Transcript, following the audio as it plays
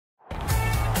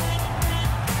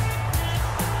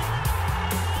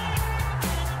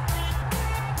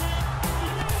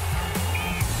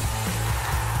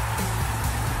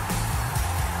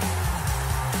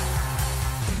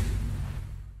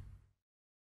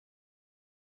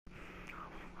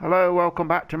Hello, welcome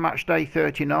back to match day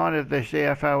 39 of this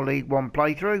EFL League One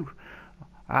playthrough,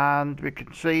 and we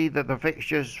can see that the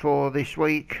fixtures for this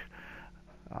week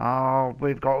are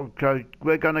we're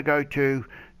going to go to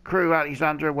CREWE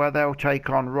Alexandra, where they'll take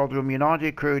on Rotherham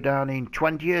United. CREWE down in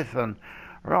 20th and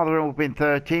Rotherham have been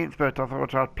 13th, but I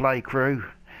thought I'd play CREWE.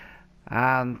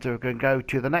 And we can go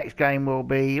to the next game will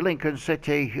be Lincoln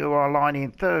City, who are lying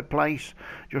in third place,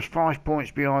 just 5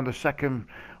 points behind the second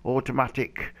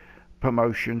automatic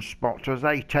promotion spot, as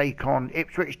they take on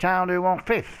Ipswich Town, who are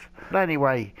 5th. But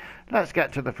anyway, let's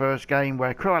get to the first game,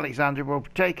 where CREWE Alexandra will be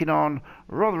taking on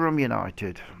Rotherham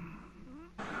United.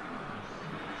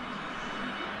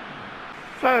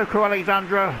 So CREWE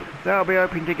Alexandra, they'll be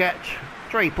hoping to get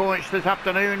 3 points this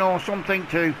afternoon or something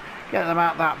to get them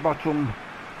out that bottom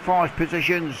 5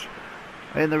 positions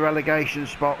in the relegation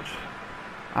spot.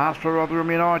 As for Rotherham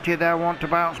United, they'll want to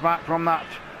bounce back from that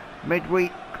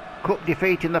midweek cup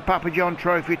defeat in the Papa John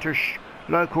Trophy to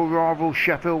local rival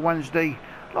Sheffield Wednesday,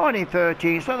 lying in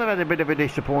 13th, so they've had a bit of a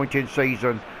disappointing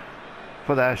season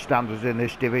for their standards in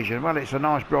this division. Well, it's a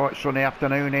nice bright sunny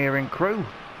afternoon here in CREWE,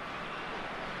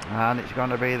 and it's going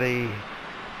to be the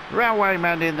Railway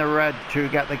men in the red to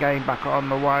get the game back on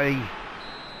the way,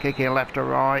 kicking left to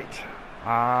right,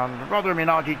 and Rotherham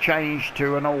United changed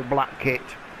to an all black kit,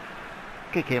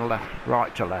 kicking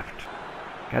right to left.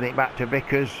 Get it back to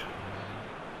Vickers.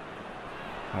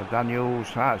 Daniels,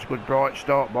 that's a good bright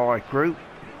start by CREWE.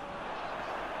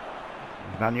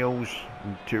 Daniels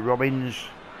to Robbins.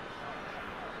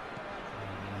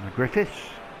 Griffiths.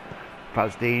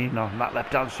 Fazdeen on that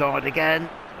left hand side again,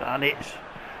 and it's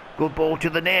good ball to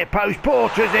the near post.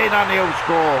 Porter's in and he'll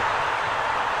score.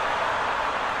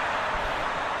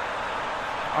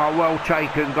 A well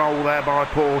taken goal there by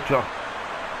Porter.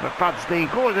 But Fazdeen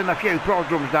causing a few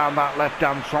problems down that left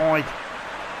hand side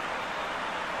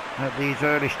at these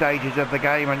early stages of the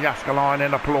game, and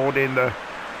Jaskalainen applauding the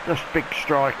big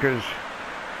striker's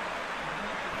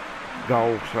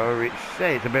goal. So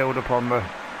it's a build up on the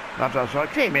left hand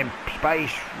side. Team in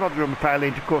space, Rotherham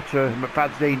failing to cut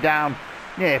Fazdeen down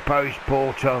near post.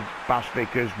 Porter, fast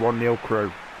Vickers, 1-0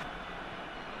 CREWE.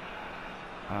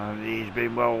 And he's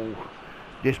been well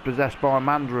dispossessed by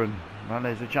Mandron, and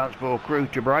there's a chance for CREWE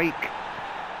to break.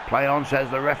 Play on, says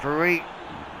the referee.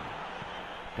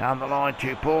 Down the line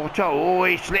to Porter. Oh,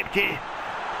 he slipped it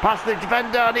past the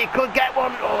defender and he could get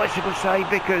one. Oh, it's a good save,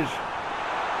 Vickers.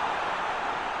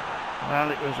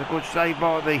 Well, it was a good save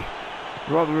by the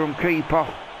Rotherham keeper.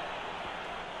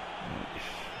 It's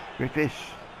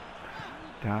Griffiths.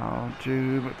 Down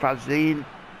to Fazdeen.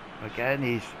 Again,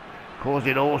 he's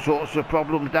causing all sorts of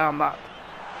problems down that.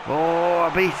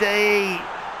 Oh, BC.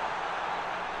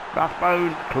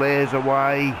 Rathbone clears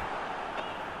away.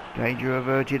 Danger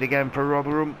averted again for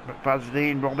Rotherham, but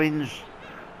Fazdeen, Robbins.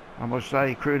 I must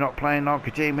say, CREWE not playing like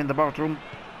a team in the bottom.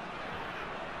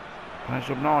 Playing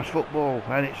some nice football,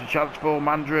 and it's a chance for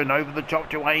Mandron over the top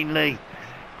to Ainley.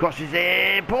 Crosses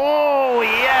in. Oh,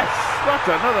 yes! That's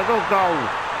another good goal.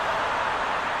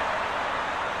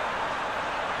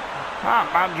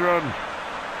 Mandron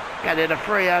getting a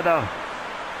free header.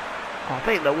 I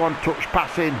think the one-touch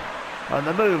passing and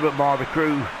the movement by the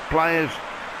CREWE players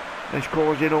is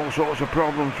causing all sorts of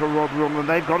problems for Rotherham, and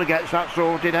they've got to get that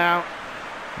sorted out,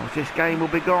 once this game will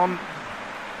be gone.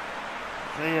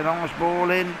 See a nice ball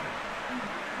in,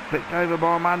 flicked over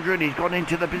by Mandron. He's gone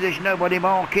into the position, nobody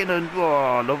marking, and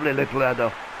oh, lovely little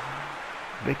header.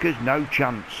 Vickers, no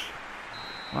chance.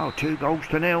 Well,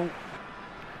 2-0.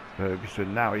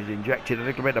 Ferguson now is injecting a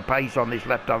little bit of pace on this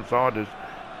left hand side as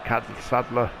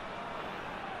Sadler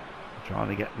trying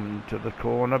to get him to the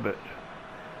corner, but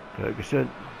Ferguson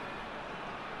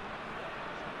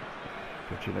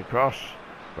cutting across.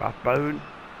 Rathbone.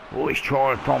 Oh, he's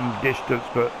trying from distance,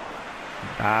 but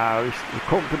it's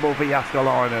comfortable for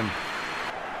Jaskalainen.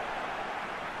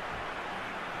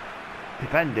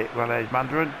 Defend it. Well, there's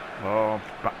Mandron. Oh,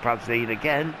 back Fazdeen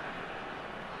again.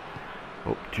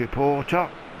 Up to Porter.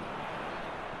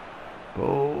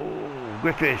 Oh,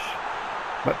 Griffiths.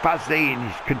 But Fazdeen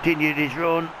has continued his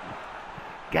run.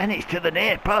 Again, it's to the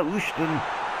near post, and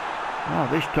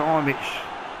this time it's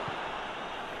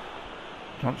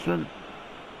Johnson.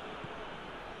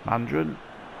 Mandron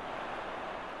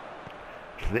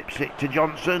flips it to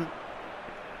Johnson,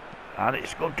 and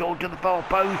it's good all to the far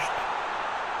post.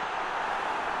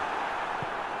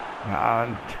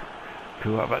 And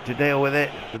CREWE have had to deal with it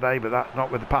today, but that's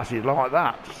not with the passes like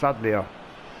that. Sadly,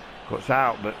 cuts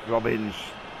out, but Robbins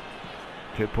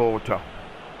to Porter.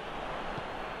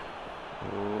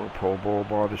 Oh, poor ball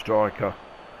by the striker,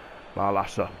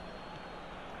 Barlassa.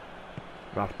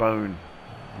 Rathbone,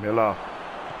 Miller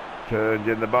Turns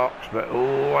in the box, but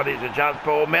oh, and it's a chance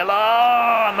for Miller,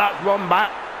 and that's one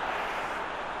back.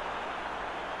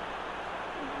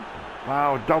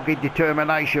 Wow, dogged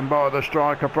determination by the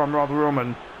striker from Rotherham,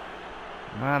 and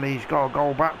well, he's got a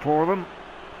goal back for them.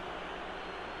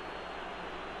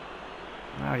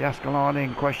 Now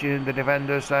Jääskeläinen questioning the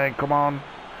defenders, saying, come on,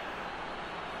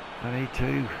 I need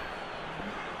to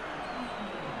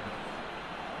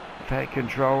take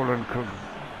control and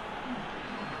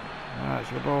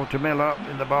it's the ball to Miller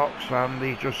in the box, and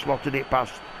he's just slotted it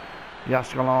past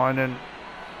Jääskeläinen.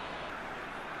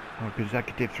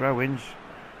 Consecutive throw-ins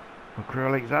for CREWE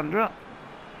Alexandra.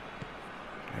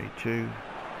 A2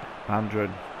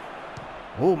 Mandron.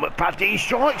 Oh, McPatty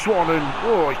strikes one, and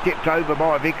oh, it's tipped over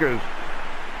by Vickers.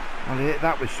 Well, he hit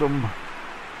that with some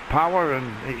power,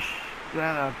 and it's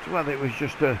well, it was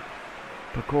just a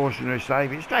precautionary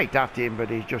save. It's straight at him, but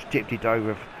he's just tipped it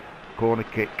over. Corner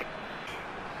kick.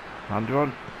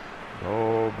 Mandron.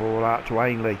 Oh, ball out to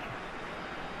Ainley.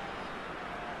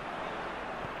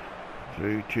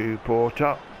 Through to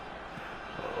Porter.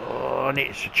 Oh, and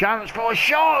it's a chance for a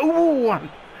shot. Ooh,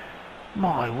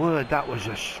 my word, that was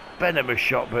a venomous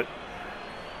shot, but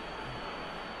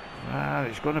well,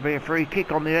 it's going to be a free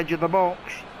kick on the edge of the box.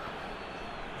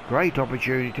 Great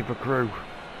opportunity for CREWE.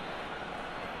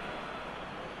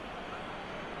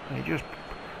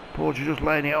 Porter just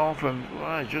laying it off, and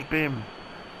well, it's just been.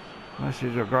 This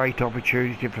is a great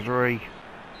opportunity for three.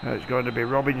 It's going to be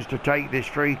Robbins to take this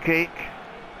free kick.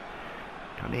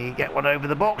 Can he get one over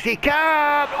the box? He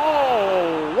can!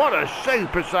 Oh, what a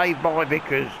super save by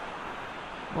Vickers.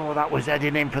 Oh, that was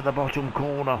heading in for the bottom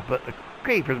corner, but the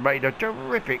keeper's made a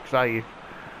terrific save.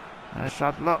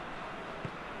 Sadler.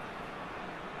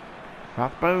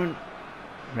 Rathbone.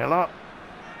 Miller.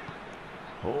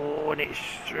 Oh, and it's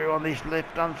through on this right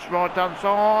hand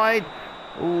side.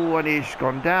 Oh, and he's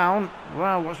gone down.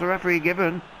 Well, what's the referee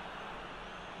given?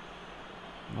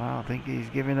 Well, I think he's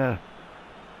giving a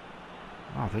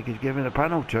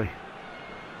penalty.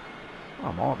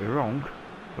 I might be wrong,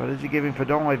 but is he giving for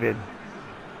diving?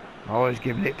 Oh, he's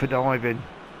giving it for diving.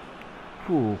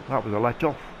 Ooh, that was a let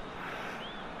off.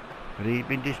 But he's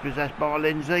been dispossessed by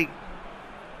Lindsay.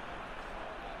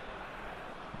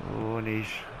 Oh, and he's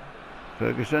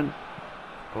Ferguson.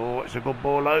 Oh, it's a good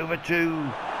ball over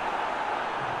to.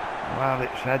 Well,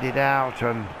 it's headed out,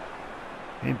 and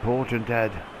important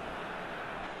head.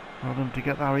 For them to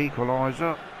get their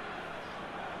equaliser.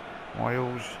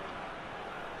 Wiles.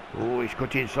 Oh, he's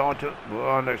cut inside to.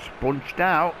 Oh, and it's punched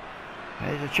out.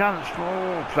 There's a chance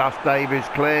for Sass Davies,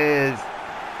 clears.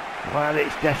 Well,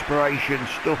 it's desperation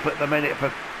stuff at the minute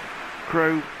for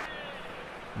CREWE.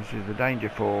 This is the danger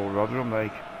for Rotherham. They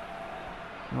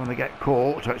want to get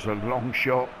caught. It's a long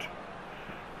shot.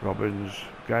 Robbins,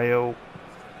 Gale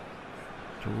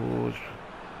towards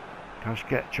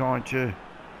Casquette, trying to.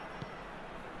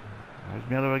 There's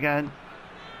Miller again.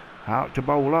 Out to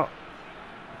Bowler.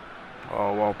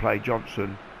 Oh, well played,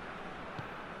 Johnson.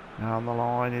 Down the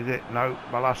line, is it? No,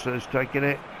 Malassa's taking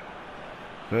it.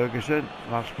 Ferguson,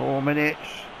 last 4 minutes.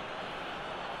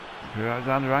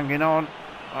 Alexander hanging on.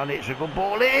 And it's a good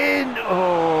ball in.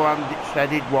 Oh, and it's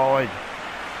headed wide.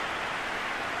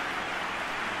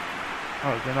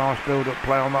 Oh, it's a nice build-up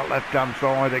play on that left-hand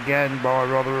side again by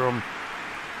Rotherham.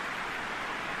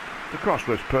 The cross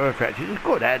was perfect. It's a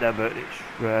good header, but it's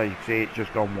you can see it's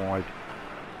just gone wide.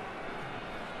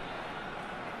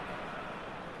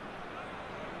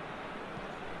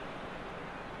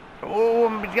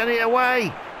 Oh, he's getting it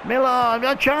away. Miller,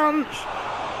 a chance.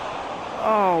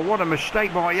 Oh, what a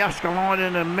mistake by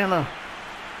Jääskeläinen, and Miller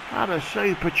had a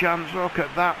super chance. Look at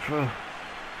that for.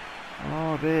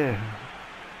 Oh dear.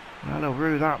 Well, he'll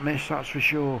rue that miss, that's for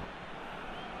sure.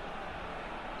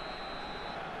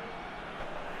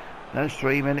 There's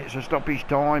 3 minutes of stoppage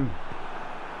time.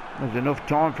 There's enough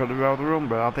time for the Rotherham,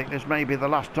 but I think this may be the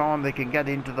last time they can get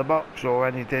into the box or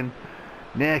anything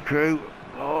near CREWE.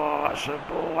 Oh, that's a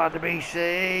ball at the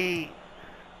BC.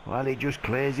 Well, he just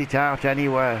clears it out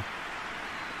anywhere.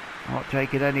 Not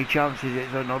taking any chances.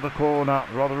 It's another corner.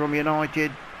 Rotherham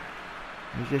United.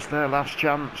 Is this their last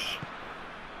chance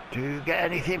to get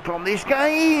anything from this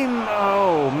game?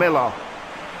 Oh, Miller.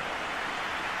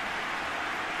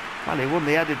 Well, he won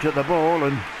the header to the ball,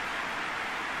 and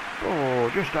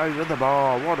oh, just over the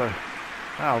bar. What a.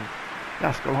 Oh,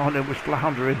 Jääskeläinen was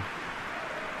floundering.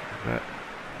 But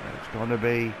it's going to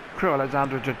be CREWE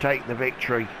Alexandra to take the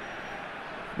victory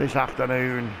this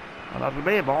afternoon, and that'll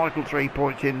be a vital 3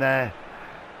 points in there.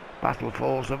 Battle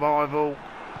for survival.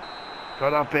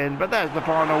 Got up in, but there's the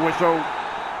final whistle.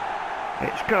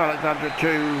 It's CREWE Alexandra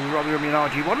 2, Rotherham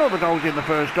United 1. Other goals in the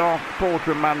first half.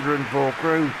 Porter and Mandron for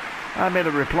CREWE.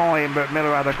 Miller replying, but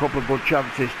Miller had a couple of good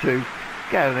chances to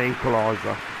get an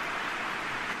equaliser.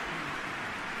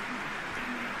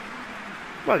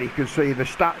 Well, you can see the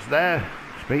stats there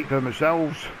speak for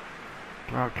themselves.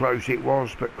 How close it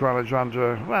was, but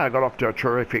Alexandra, well, got off to a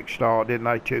terrific start, didn't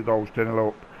they? 2 goals to 0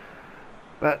 up.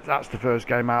 But that's the first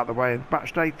game out of the way.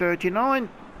 Match day 39.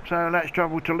 So let's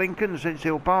travel to Lincoln,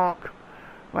 Sinshill Park.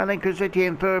 Well, Lincoln City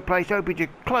in third place, hoping to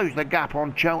close the gap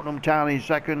on Cheltenham Town in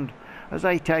second, as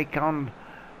they take on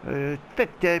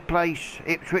 5th place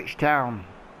Ipswich Town.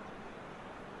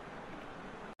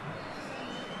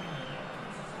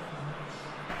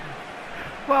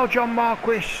 Well, John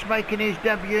Marquis making his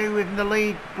debut in the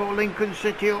lead for Lincoln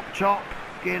City up top,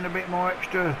 getting a bit more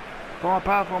extra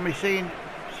firepower from his scene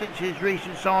since his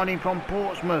recent signing from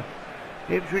Portsmouth.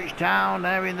 Ipswich Town,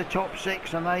 they're in the top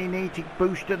 6 and they need to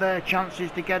boost their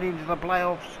chances to get into the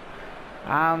playoffs,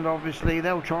 and obviously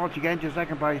they'll try to get into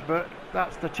second place, but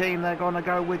that's the team they're going to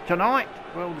go with tonight.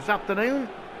 Well, this afternoon,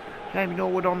 Jamie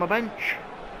Norwood on the bench.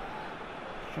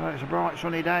 So it's a bright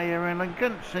sunny day here in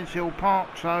Lincoln, Sinshill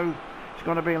Park, so it's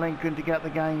going to be Lincoln to get the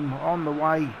game on the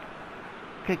way.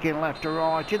 Kicking left to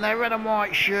right in their red and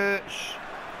white shirts,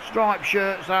 striped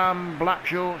shirts and black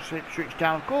shorts. Ipswich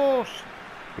Town, of course,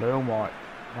 blue and white.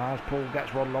 As Paul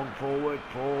gets one long forward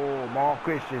for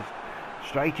Marquis, is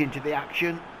straight into the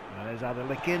action. There's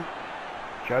Adelickin.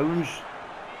 Jones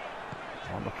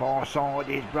on the far side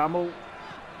is Bramall,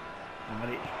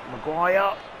 and it's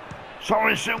Maguire.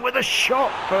 Sorensen with a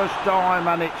shot first time,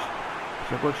 and it's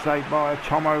a good save by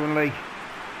Tom Only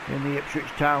in the Ipswich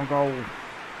Town goal. There's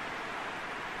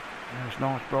a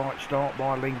nice bright start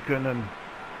by Lincoln and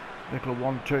little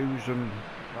 1-2s, and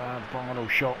the final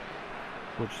shot,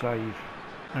 good save.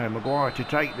 Maguire to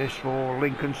take this for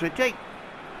Lincoln City.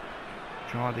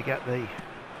 Trying to get the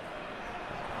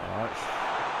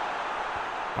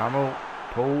Bramall,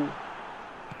 pull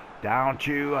down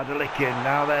to Adelickin.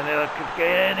 Now then,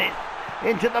 again, it's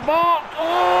into the box.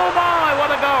 Oh my,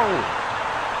 what a goal!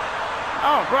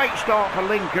 Oh, great start for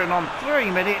Lincoln on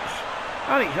 3 minutes.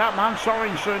 And it's that man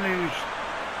Sorensen who's,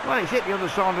 well, he's hit the other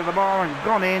side of the bar and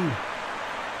gone in.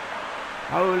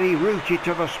 Holy rooted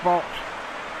to the spot.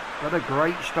 But a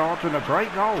great start and a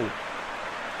great goal.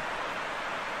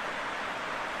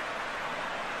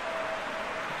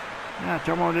 Yeah,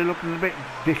 Tom only looking a bit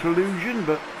disillusioned,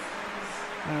 but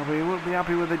we will be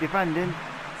happy with the defending.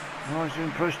 Nice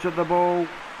and close to the ball,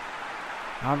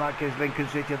 and that gives Lincoln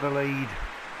City the lead.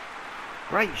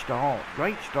 Great start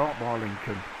by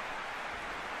Lincoln.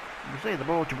 You see the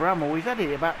ball to Bramall, he's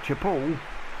headed it back to Paul,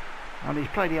 and he's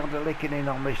played it under Licking in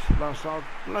on this last side,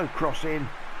 low cross in,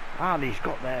 and he's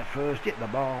got there first, hit the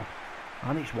bar,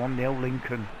 and it's 1-0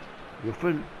 Lincoln.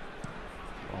 Ruffin,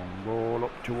 long ball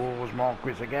up towards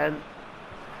Marquis again,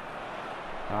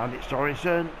 and it's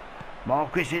Sorensen.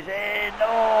 Marquis is in,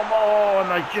 no more,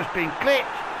 and they've just been clipped.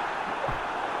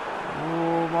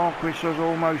 Oh, Marquis was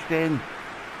almost in.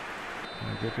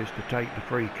 Griffiths to take the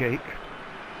free kick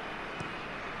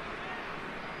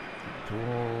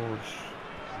towards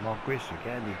Marquis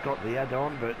again. He's got the head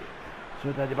on, but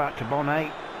so they're back to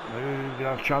Bonnet.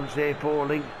 A chance here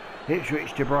for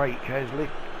Ipswich to break. There's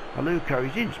Aluko.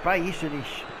 He's in space, and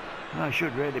I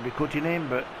should really be cutting him,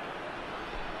 but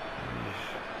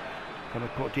he's going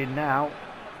to cut in now.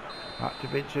 Back to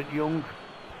Vincent Young.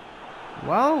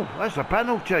 Well, that's a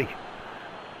penalty.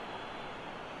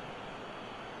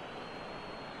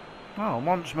 Oh,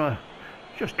 Monsma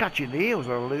just catching the heels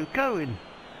of Aluko, and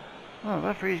well,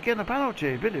 referee's getting a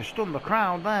penalty. A bit of stunned the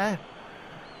crowd there.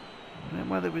 And then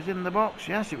whether it was in the box,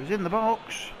 yes, it was in the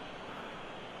box.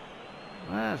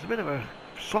 Well, it's a bit of a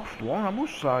soft one, I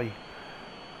must say.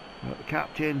 But the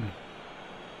captain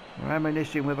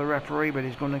reminiscing with the referee, but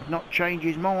he's going to not change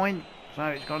his mind. So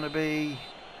it's going to be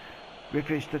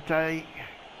Griffiths to take,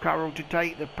 Carroll to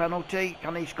take the penalty.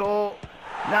 Can he score?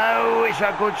 No, it's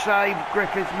a good save.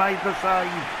 Griffiths made the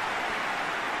save.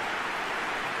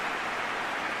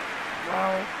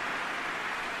 Well,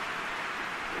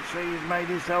 you see he's made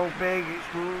himself big.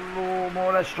 It's more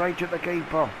or less straight at the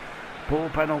keeper. Poor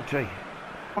penalty.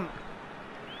 Oh,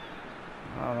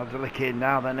 that's a lick in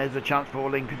now. Then there's a chance for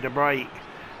Lincoln to break.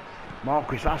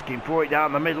 Marquis asking for it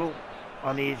down the middle,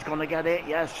 and he's going to get it.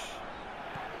 Yes.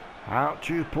 Out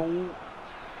to Paul.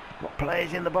 Got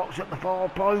players in the box at the far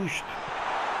post.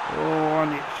 Oh,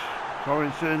 and it's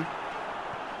Sorensen.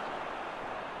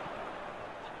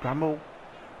 Bramall.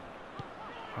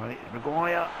 And it's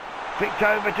Maguire. Flicked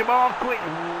over to Marquis.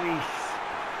 Oh,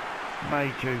 he's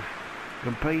made to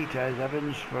compete as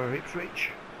Evans for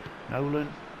Ipswich.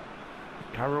 Nolan.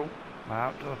 Carroll.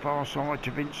 Out to the far side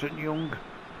to Vincent Young.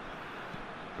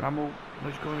 Bramall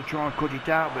was going to try and cut it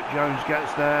out, but Jones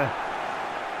gets there.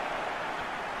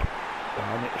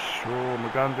 And it's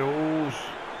McGandles.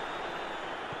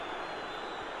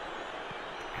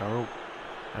 Carroll.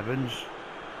 Evans.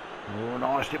 Oh,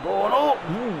 nicely ball up.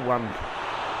 Oh, and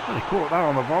well, he caught that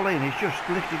on the volley and he's just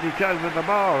lifted it over the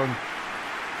bar, and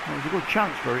it was a good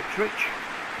chance for Ipswich.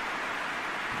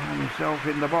 Found himself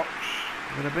in the box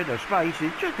with a bit of space. He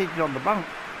just hit it on the bank,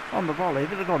 on the volley.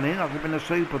 If it had gone in, it would have been a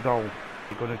super goal.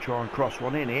 He's going to try and cross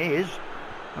one in. He is.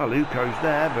 Well, Luco's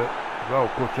there, but well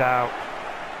cut out.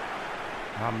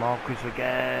 And Marcus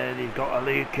again. He's got a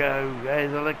Luco.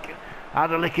 There's a lick.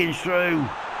 Adelickins through.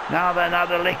 Now then,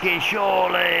 Adelickins,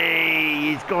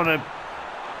 surely he's going to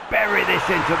bury this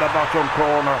into the bottom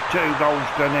corner.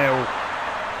 2-0.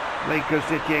 Lincoln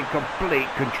City in complete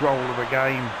control of the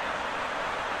game.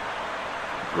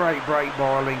 Great break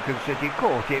by Lincoln City.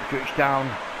 Caught Ipswich down.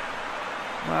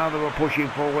 Well, they were pushing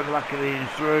forward, luckily he's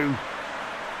through.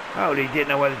 Oh, he didn't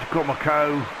know whether to come or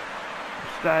go.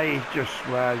 Stay. He's just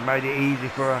made it easy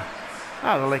for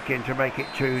Adelickins to make it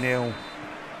 2-0.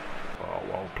 Oh,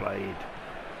 well played.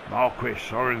 Marquis,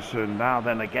 Sorensen. Now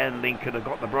then again, Lincoln have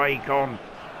got the break on.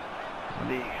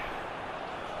 And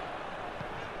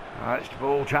that's the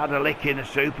ball to Adelickins, a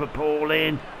super ball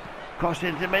in. Cross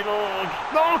into the middle.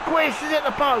 Marquis is at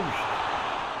the post.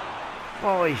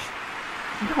 Oh, he's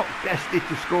not destined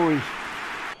to score. His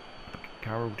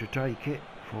Carroll to take it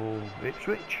for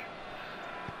Ipswich.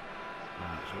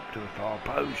 That's up to the far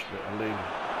post, but Lou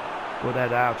good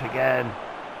head out again.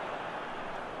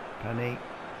 Penny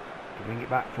to bring it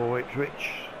back for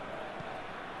Ipswich.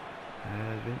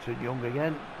 There's Vincent Young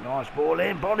again. Nice ball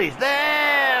in. Bonnie's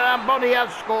there, and Bonnie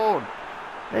has scored.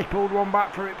 They've pulled one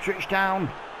back for Ipswich Town.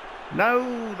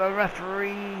 No, the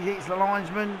referee, it's the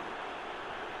linesman.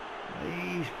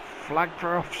 He's flagged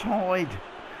for offside.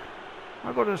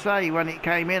 I've got to say, when it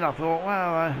came in, I thought,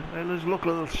 well, it does look a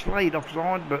little slight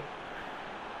offside, but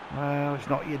well, it's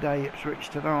not your day, Ipswich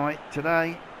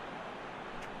today.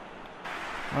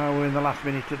 Well, we're in the last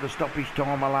minute of the stoppage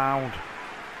time allowed.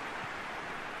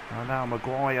 And now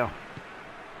Maguire.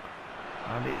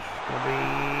 And it's going to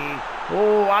be...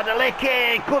 Oh,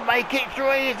 Adelickins could make it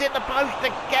through. He's in the post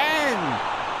again.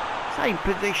 Same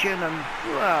position, and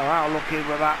well, how lucky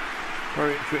with that for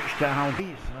Ipswich Town. So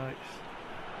it's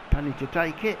Penny to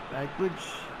take it.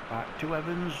 Edwards back to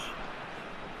Evans.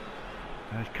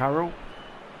 There's Carroll.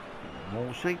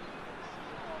 Morsey.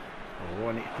 Oh,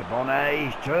 and it's to Bonnet.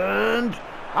 He's turned.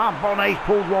 And Bonnet's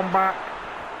pulled one back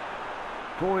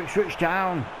for Ipswich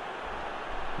Town.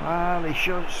 Well, he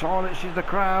silences the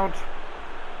crowd.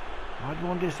 Had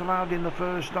one disallowed in the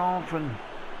first half, and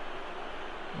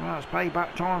well, it's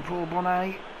payback time for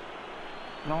Bonnet.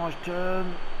 Nice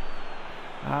turn.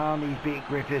 And he's beat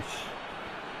Griffiths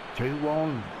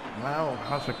 2-1. Well,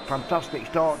 that's a fantastic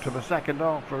start to the second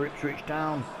half for Ipswich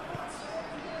Town.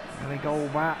 They go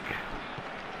back.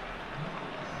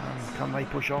 And can they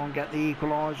push on, get the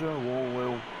equaliser? Oh,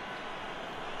 will.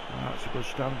 That's a good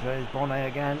stand. There's Bonnet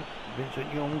again.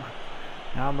 Vincent Young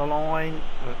down the line,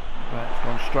 but it's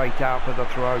gone straight out for the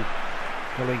throw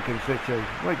to Lincoln City.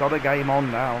 We've got a game on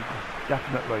now,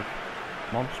 definitely.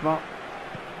 Monsmart.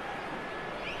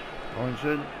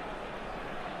 Sorensen.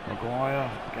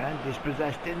 Maguire again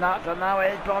dispossessed in that, and now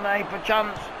here's Bonnet for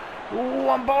chance. Oh,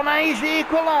 and Bonnet's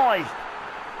equalised.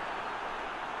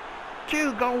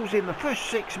 2 goals in the first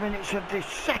 6 minutes of this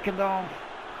second half.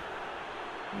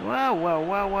 Well.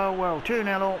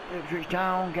 2-0 up, Ipswich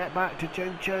Town get back to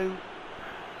 2-2.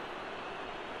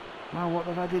 Well, what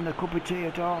they've had in the cup of tea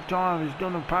at half time has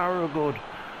done them power of good.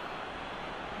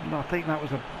 And I think that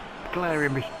was a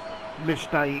glaring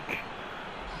mistake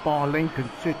by Lincoln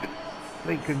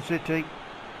City.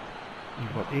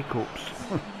 You've got hiccups.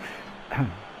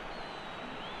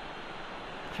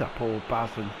 It's a poor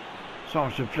pass, and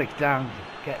Sorensen flicks down,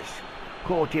 gets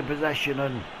caught in possession,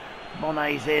 and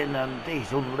Bonnet's in, and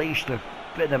he's unleashed a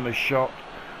venomous shot.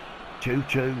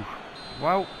 2-2.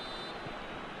 Well,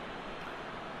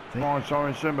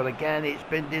 Sorensen, but again it's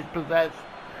been dispossessed.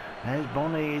 There's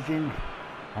Bonnet is in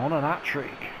on an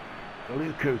hat-trick.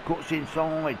 Luku cuts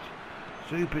inside.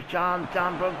 Super chance,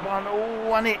 Danbrook one.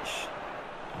 Oh, and it's...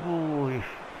 Oh, I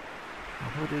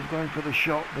thought he was going for the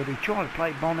shot, but he tried to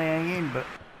play Bonnet in, but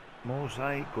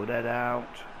Morsey, good head out.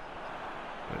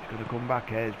 But it's going to come back.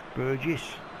 Here's Burgess.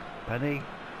 Penny.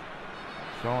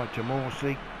 Side to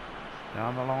Morsey.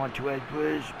 Down the line to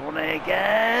Edwards. Bonnet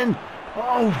again.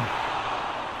 Oh,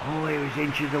 he was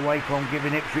inches away from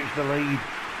giving Ipswich the lead.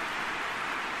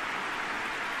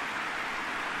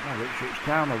 Well, Ipswich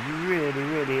Town have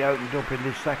really opened up in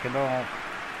this second half.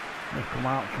 They've come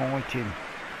out fighting.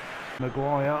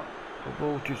 Maguire The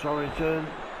ball to Sorensen.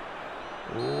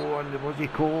 Oh, and was he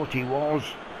caught? He was.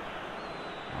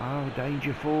 Oh,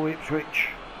 danger for Ipswich.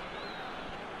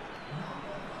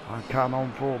 And Cam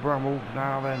on for Bramwell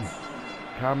now then.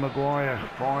 Cam Maguire,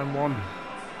 fine one.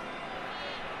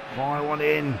 Fine one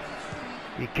in.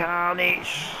 You can't hit,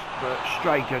 but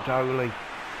straight at Oley.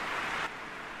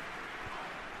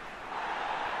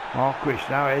 Marquis,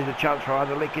 now here's a chance for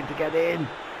Adelikin to get in.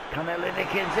 Can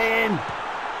Adelikin's in?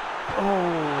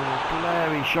 Oh,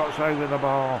 blaring shots over the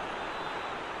bar.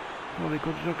 Well, they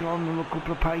could have gone on a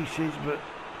couple of paces, but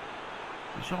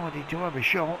decided to have a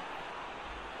shot.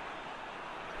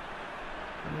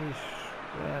 And he's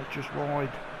just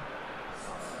wide.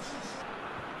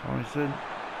 Sorensen,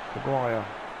 Maguire.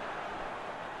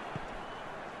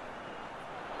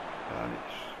 And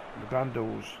it's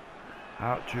McGandles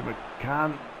out to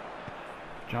McCann.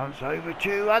 Chance over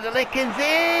to Adelikin's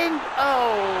in.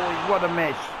 Oh, what a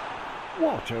miss.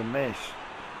 What a miss.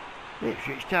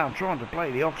 Ipswich Town trying to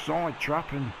play the offside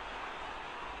trap, and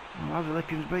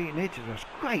Adelikin's beating it. It's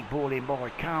a great ball in by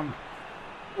Cam.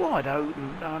 Wide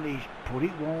open, and he's put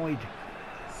it wide.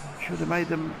 Should have made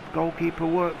the goalkeeper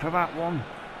work for that one.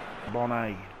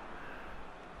 Bonnet.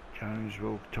 Jones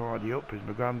will tidy up as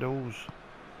McGandles.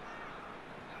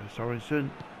 Sorensen.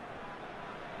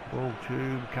 Ball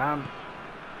to Cam.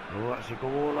 Oh, that's a go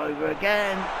all over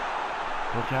again.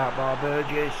 Put out by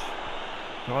Burgess.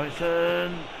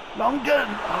 Sorensen. Longdon.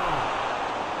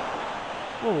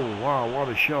 Oh, wow, what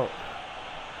a shot.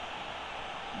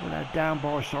 Well, they're down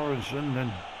by Sorensen,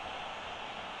 and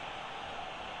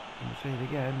we'll see it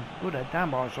again. Good head down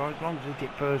by Sorensen, as long as it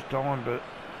hit first time, but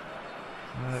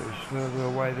it was further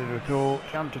away than I thought.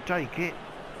 Chance to take it.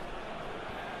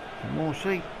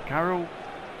 Morsey, Carroll.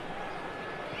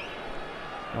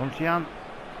 Doncian.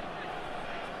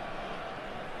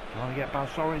 Trying to get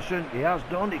past Sorensen. He has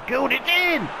done. He killed it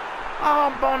in.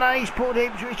 Oh, Bonnet's put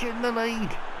Ipswich in the lead.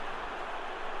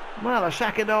 Well, a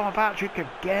second half hat-trick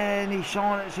again. He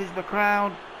silences the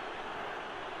crowd.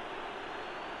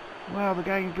 Well, the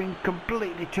game's been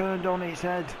completely turned on its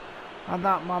head, and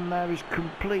that man there is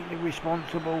completely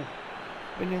responsible.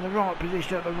 Been in the right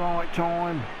position at the right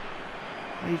time.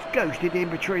 He's ghosted in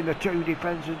between the two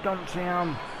defenders.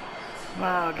 Doncian,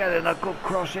 well, getting a good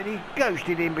cross in. He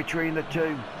ghosted in between the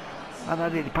two, and I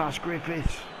did pass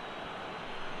Griffiths.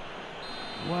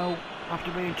 Well,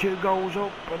 after being 2 goals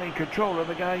up and in control of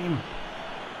the game,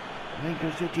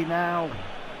 Lincoln City now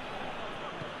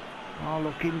are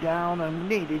looking down and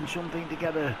needing something to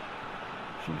get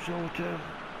some sort of.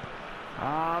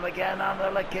 And again,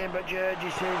 Adelikin, but Jurgis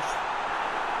is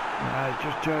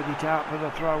just turned it out for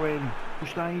the throw-in.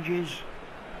 Stages,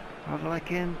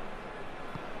 Adelikin,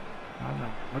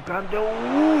 and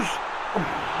McGandles.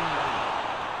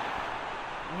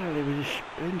 Well, he was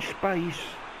in space.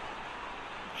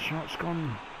 Shot's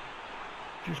gone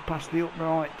just past the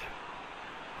upright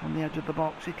on the edge of the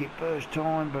box. Hit it first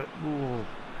time, but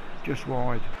just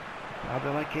wide.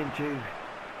 Adelikin to,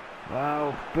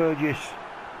 wow, Burgess.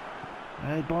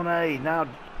 Hey, Bonnet. Now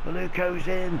Beluco's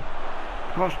in.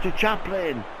 Cross to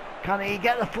Chaplin. Can he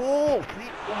get the fourth?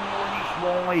 Oh, and it's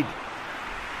wide.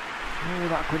 Oh,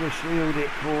 that could have sealed it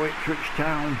for Ipswich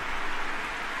Town.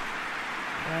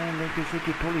 And Lincoln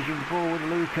City pushing forward.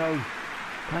 Luco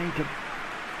playing to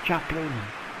Chaplin.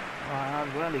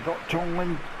 And well, he got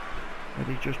Tomlin, but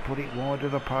he just put it wide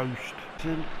of the post.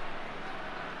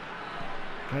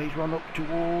 Plays one up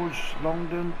towards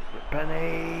Longdon.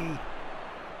 Penny.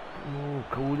 Oh,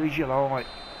 cool as you like.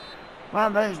 Well,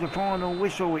 there's the final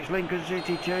whistle. It's Lincoln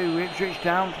City 2, Ipswich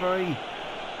Town 3.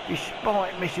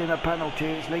 Despite missing a penalty,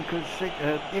 it's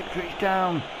Ipswich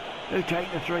Town who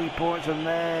take the 3 points, and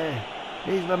there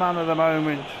is the man of the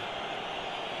moment.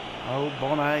 Oh,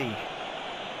 Bonnet.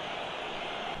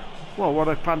 Well, what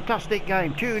a fantastic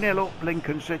game. 2-0 up,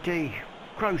 Lincoln City.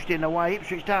 Coasting away.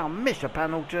 Ipswich Town miss a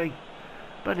penalty,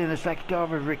 but in the second half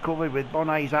have recovered with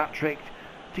Bonnet's hat-trick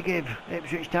to give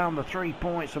Ipswich Town the 3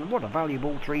 points, and what a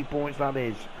valuable 3 points that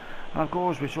is. And of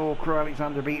course, we saw CREWE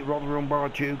Alexander beat Rotherham by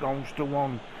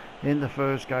 2-1 in the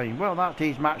first game. Well, that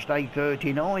is match day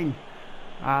 39,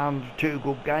 and 2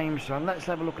 good games. And let's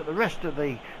have a look at the rest of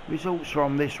the results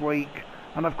from this week,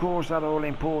 and of course that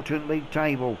all-important league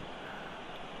table.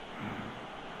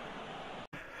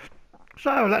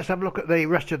 So let's have a look at the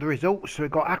rest of the results. We've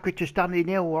got Accrington Stanley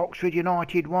 0, Oxford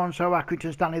United 1. So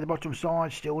Accrington Stanley, the bottom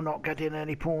side, still not getting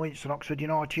any points. And Oxford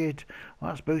United,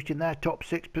 well, that's boosting their top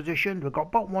 6 position. We've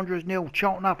got Bolton Wanderers 0,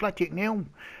 Charlton Athletic 0,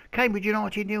 Cambridge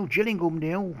United 0, Gillingham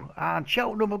 0, and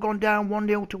Cheltenham have gone down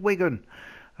 1-0 to Wigan.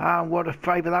 And what a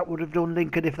favour that would have done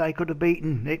Lincoln if they could have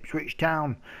beaten Ipswich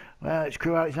Town. Well, it's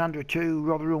Crewe Alexandra 2,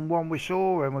 Rotherham 1 we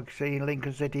saw, and we're seeing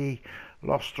Lincoln City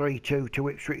lost 3-2 to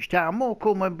Ipswich Town.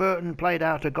 Morecambe and Burton played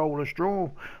out a goalless draw.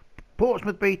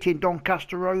 Portsmouth beating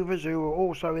Doncaster Rovers, who are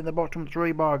also in the bottom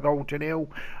three, by a 1-0.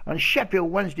 And Sheffield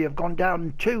Wednesday have gone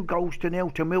down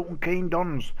 2-0 to Milton Keynes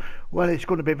Dons. Well, it's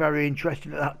going to be very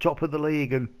interesting at that top of the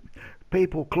league, and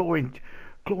people clawing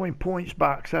points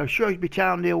back. So Shrewsbury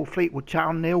Town 0, Fleetwood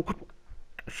Town 0.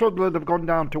 Sunderland have gone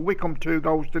down to Wycombe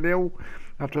 2-0.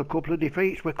 After a couple of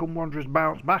defeats, Wycombe Wanderers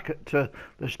bounced back at the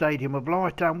Stadium of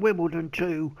Light, and Wimbledon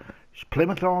 2,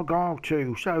 Plymouth Argyle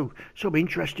 2. So some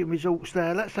interesting results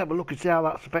there. Let's have a look and see how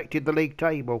that's affected the league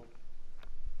table.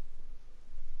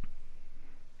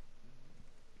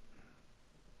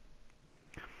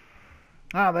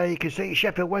 There you can see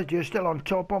Sheffield Wednesday are still on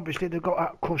top. Obviously they've got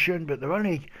that cushion, but they're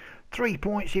only 3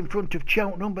 points in front of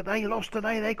Cheltenham. But they lost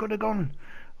today. They could have gone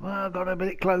a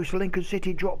bit close. Lincoln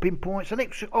City dropping points,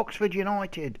 and Oxford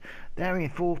United, they're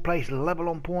in 4th place, level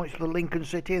on points for Lincoln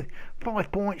City,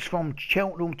 5 points from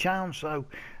Cheltenham Town. So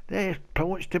there's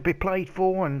points to be played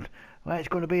for, and well, it's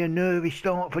going to be a nervy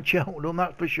start for Cheltenham,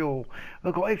 that's for sure.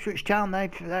 We've got Ipswich Town.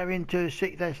 They're into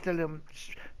 6th. They're still in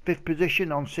 5th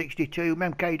position on 62.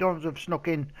 MK Dons have snuck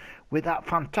in with that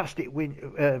fantastic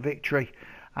victory,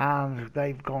 and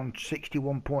they've gone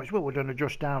 61 points. Wimbledon are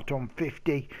just out on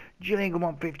 50. Gillingham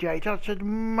on 58. I should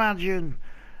imagine,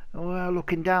 well,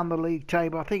 looking down the league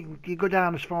table, I think you go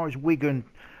down as far as Wigan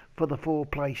for the 4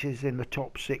 places in the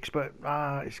top 6, but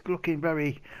it's looking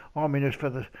very ominous for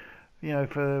the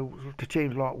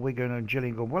teams like Wigan and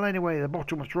Gillingham. Well, anyway, the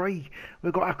bottom 3,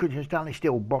 we've got Accrington Stanley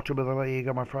still bottom of the league,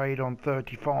 I'm afraid, on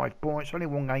 35 points, only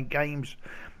won 8 games.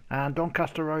 And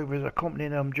Doncaster Rovers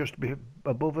accompanying them just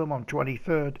above them on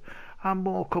 23rd. And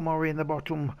Morecambe are in the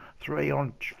bottom 3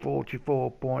 on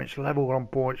 44 points, level on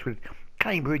points with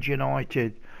Cambridge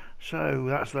United. So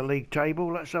that's the league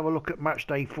table. Let's have a look at match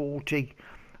day 40.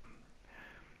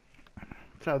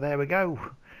 So there we go.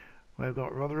 We've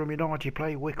got Rotherham United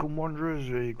play Wycombe Wanderers.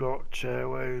 We've got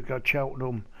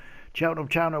Cheltenham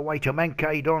Town away to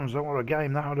MK Dons. What a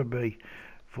game that would be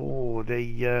for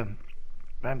the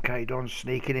MK Dons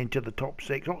sneaking into the top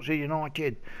 6. Oxford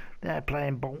United, they're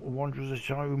playing Bolton Wanderers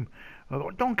at home. We've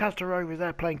got Doncaster Rovers,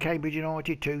 they're playing Cambridge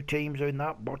United. 2 teams are in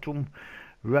that bottom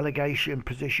relegation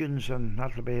positions, and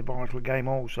that'll be a vital game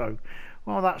also.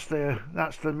 Well, that's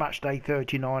the match day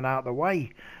 39 out of the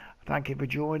way. Thank you for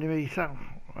joining me. So,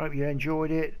 hope you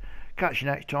enjoyed it. Catch you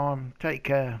next time. Take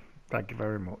care. Thank you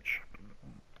very much.